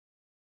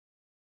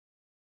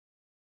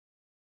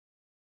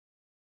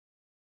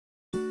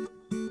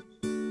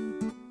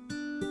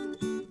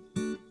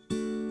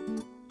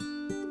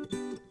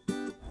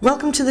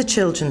Welcome to the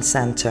Children's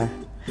Centre.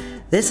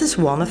 This is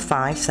one of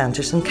 5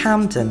 centres in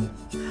Camden.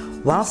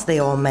 Whilst they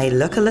all may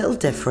look a little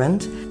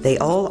different, they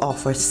all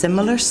offer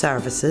similar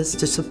services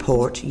to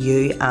support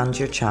you and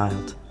your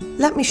child.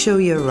 Let me show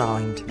you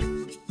around.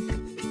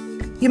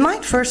 You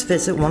might first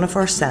visit one of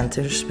our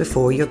centres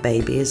before your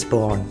baby is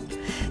born.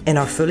 In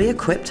our fully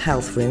equipped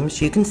health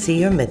rooms, you can see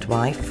your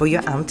midwife for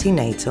your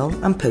antenatal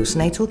and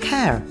postnatal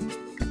care.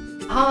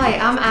 Hi,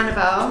 I'm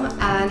Annabelle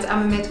and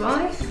I'm a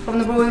midwife from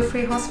the Royal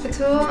Free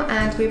Hospital,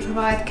 and we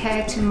provide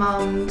care to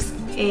mums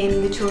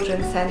in the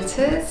children's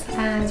centres,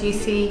 and you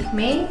see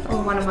me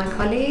or one of my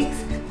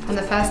colleagues from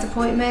the first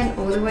appointment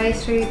all the way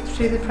through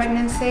the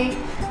pregnancy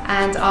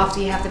and after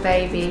you have the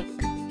baby.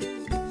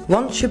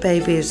 Once your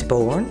baby is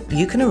born,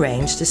 you can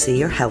arrange to see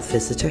your health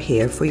visitor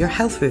here for your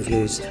health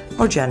reviews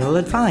or general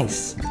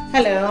advice.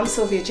 Hello, I'm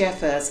Sylvia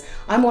Jeffers.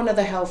 I'm one of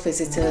the health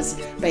visitors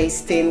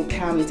based in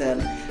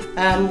Camden.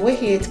 We're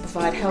here to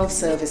provide health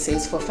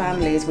services for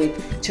families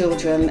with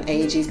children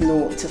ages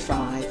 0 to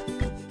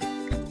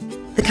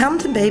 5. The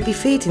Camden Baby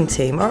Feeding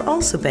Team are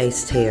also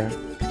based here.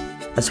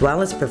 As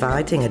well as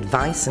providing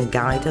advice and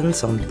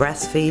guidance on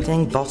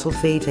breastfeeding, bottle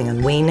feeding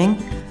and weaning,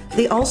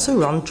 they also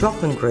run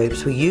drop-in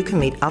groups where you can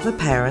meet other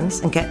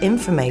parents and get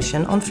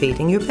information on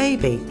feeding your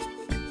baby.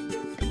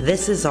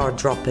 This is our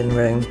drop-in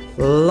room.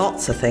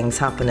 Lots of things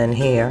happen in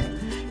here.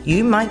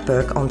 You might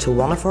book onto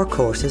one of our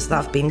courses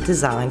that have been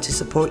designed to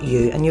support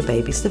you and your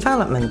baby's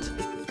development.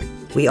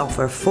 We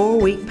offer a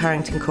 4-week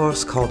parenting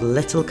course called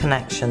Little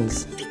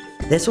Connections.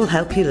 This will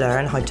help you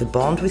learn how to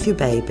bond with your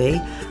baby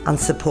and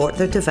support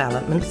their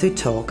development through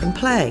talk and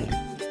play.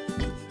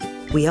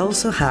 We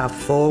also have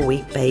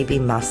 4-week baby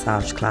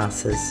massage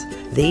classes.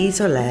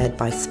 These are led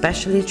by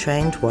specially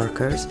trained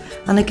workers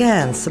and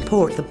again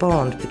support the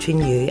bond between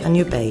you and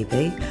your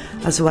baby,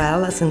 as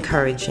well as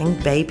encouraging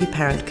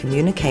baby-parent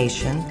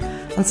communication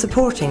and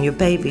supporting your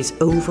baby's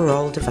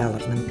overall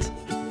development.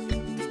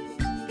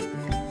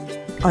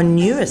 Our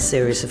newest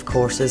series of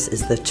courses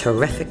is the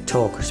Terrific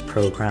Talkers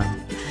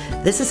programme.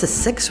 This is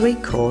a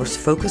 6-week course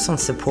focused on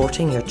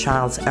supporting your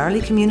child's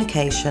early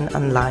communication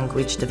and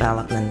language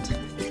development.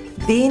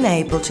 Being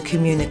able to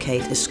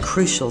communicate is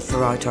crucial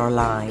throughout our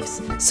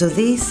lives, so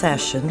these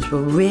sessions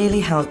will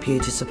really help you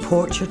to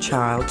support your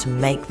child to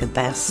make the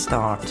best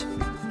start.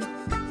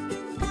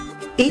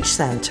 Each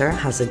centre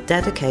has a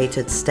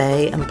dedicated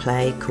stay and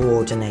play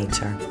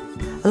coordinator.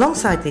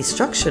 Alongside these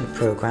structured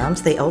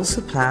programmes, they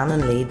also plan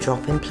and lead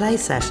drop-in play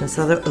sessions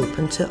that are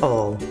open to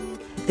all.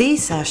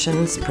 These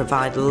sessions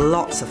provide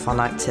lots of fun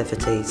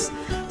activities,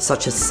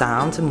 such as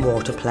sound and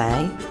water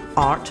play,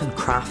 art and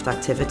craft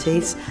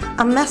activities,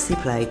 and messy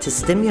play to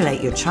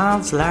stimulate your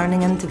child's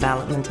learning and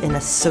development in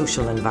a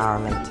social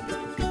environment.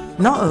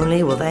 Not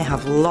only will they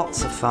have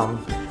lots of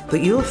fun,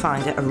 but you'll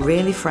find it a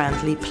really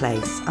friendly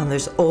place and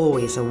there's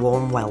always a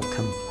warm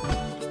welcome.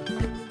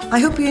 I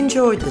hope you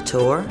enjoyed the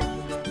tour.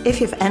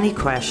 If you have any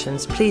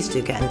questions, please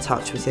do get in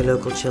touch with your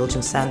local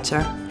children's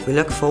centre. We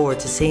look forward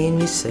to seeing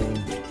you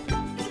soon.